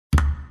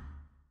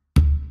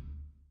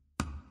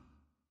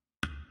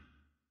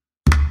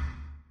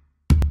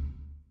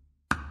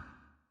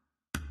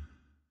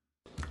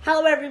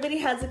Hello everybody,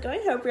 how's it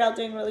going? Hope you're all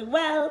doing really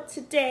well.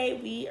 Today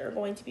we are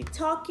going to be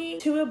talking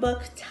to a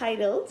book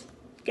titled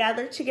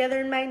Gathered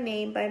Together in My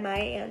Name by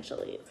Maya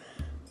Angelou.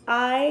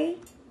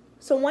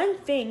 So one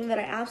thing that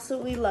I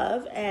absolutely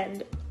love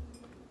and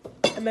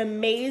I'm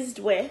amazed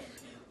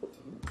with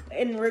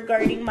in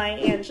regarding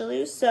Maya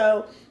Angelou,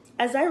 so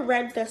as I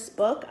read this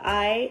book,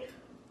 I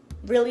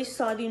really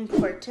saw the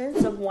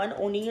importance of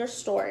owning your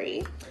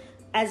story,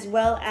 as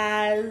well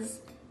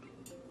as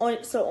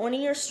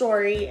owning your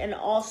story and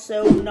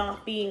also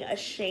not being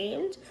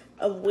ashamed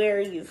of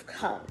where you've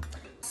come.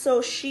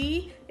 So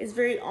she is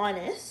very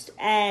honest,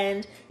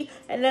 and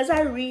as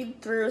I read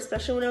through,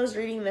 especially when I was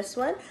reading this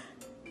one,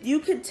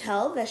 you could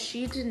tell that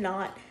she did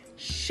not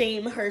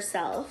shame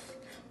herself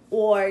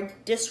or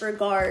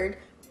disregard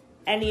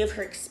any of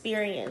her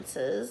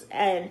experiences.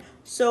 And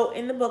so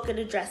in the book it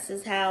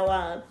addresses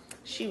how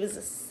she was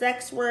a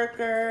sex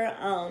worker,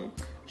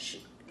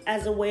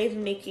 as a way of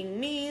making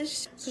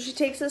means. So she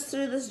takes us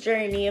through this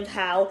journey of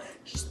how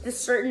the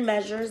certain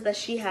measures that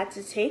she had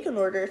to take in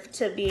order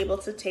to be able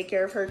to take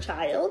care of her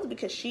child,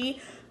 because she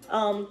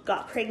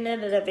got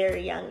pregnant at a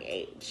very young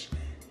age.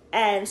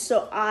 And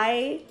so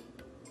I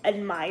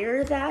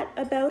admire that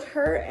about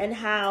her, and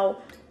how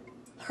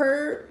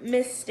her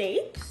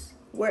mistakes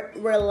were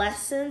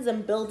lessons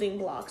and building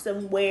blocks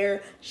of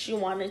where she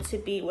wanted to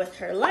be with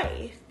her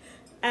life.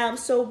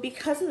 So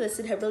because of this,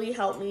 it had really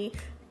helped me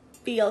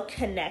feel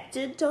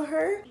connected to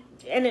her,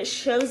 and it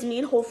shows me,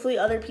 and hopefully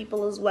other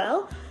people as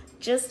well,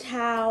 just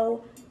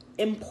how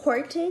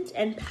important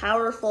and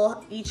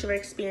powerful each of her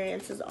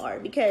experiences are.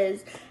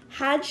 Because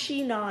had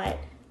she not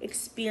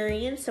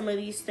experienced some of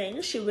these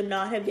things, she would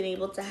not have been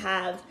able to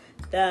have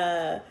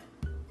the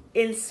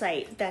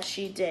insight that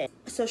she did.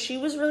 So she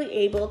was really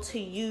able to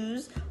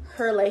use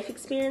her life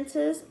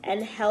experiences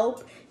and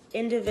help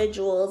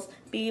individuals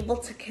be able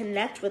to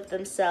connect with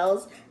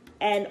themselves,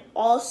 and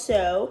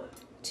also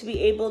to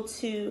be able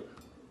to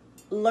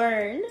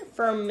learn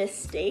from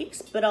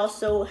mistakes, but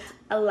also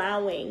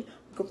allowing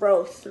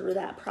growth through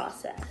that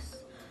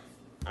process.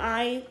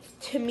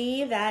 To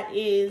me, that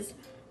is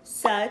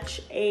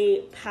such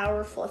a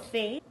powerful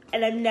thing,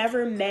 and I've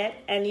never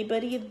met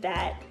anybody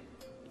that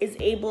is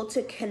able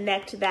to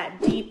connect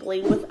that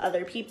deeply with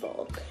other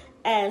people.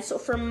 And so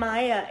for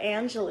Maya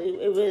Angelou,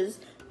 it was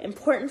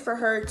important for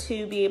her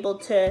to be able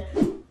to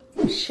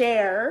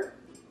share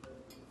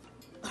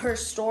her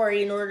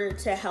story in order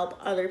to help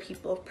other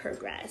people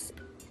progress.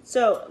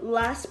 So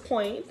last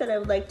point that I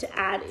would like to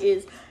add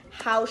is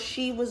how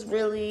she was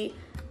really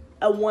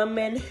a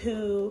woman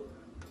who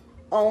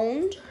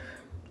owned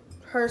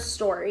her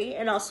story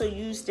and also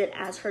used it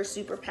as her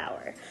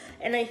superpower.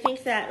 And I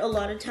think that a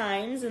lot of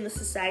times in the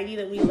society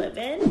that we live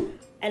in,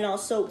 and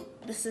also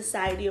the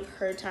society of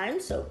her time,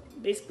 so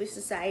basically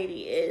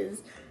society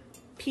is,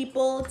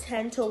 people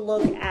tend to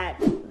look at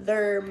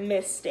their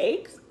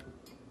mistakes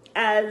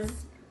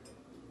as,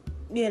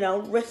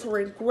 with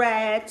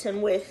regret,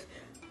 and with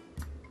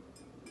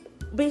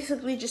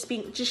basically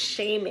just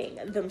shaming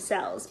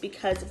themselves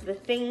because of the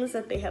things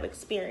that they have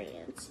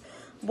experienced.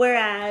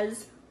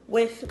 Whereas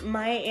with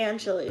Maya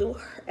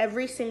Angelou,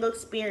 every single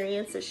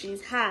experience that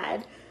she's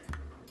had,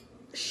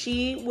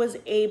 she was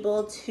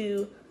able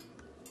to,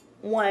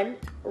 one,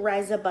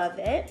 rise above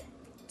it,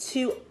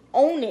 to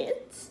own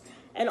it,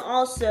 and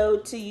also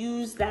to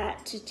use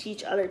that to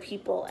teach other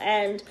people.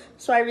 And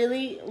so I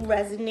really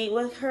resonate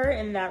with her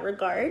in that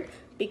regard,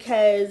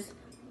 because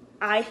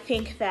I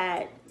think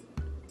that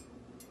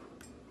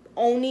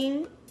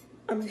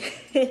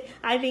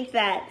I think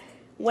that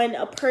when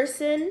a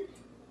person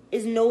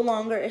is no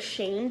longer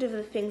ashamed of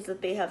the things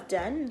that they have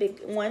done,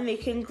 they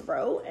can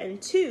grow, and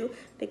two,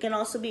 they can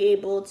also be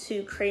able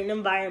to create an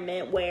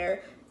environment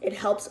where it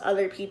helps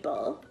other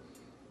people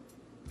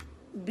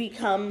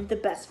become the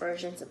best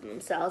versions of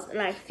themselves.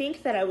 And I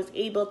think that I was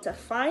able to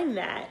find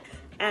that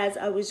as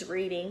I was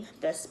reading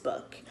this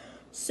book.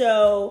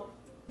 So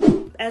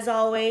as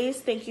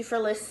always, thank you for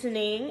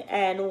listening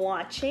and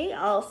watching.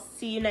 I'll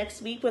see you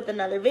next week with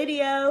another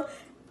video.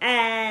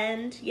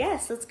 And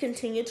yes, let's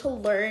continue to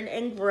learn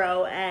and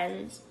grow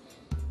and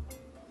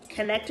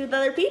connect with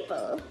other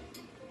people.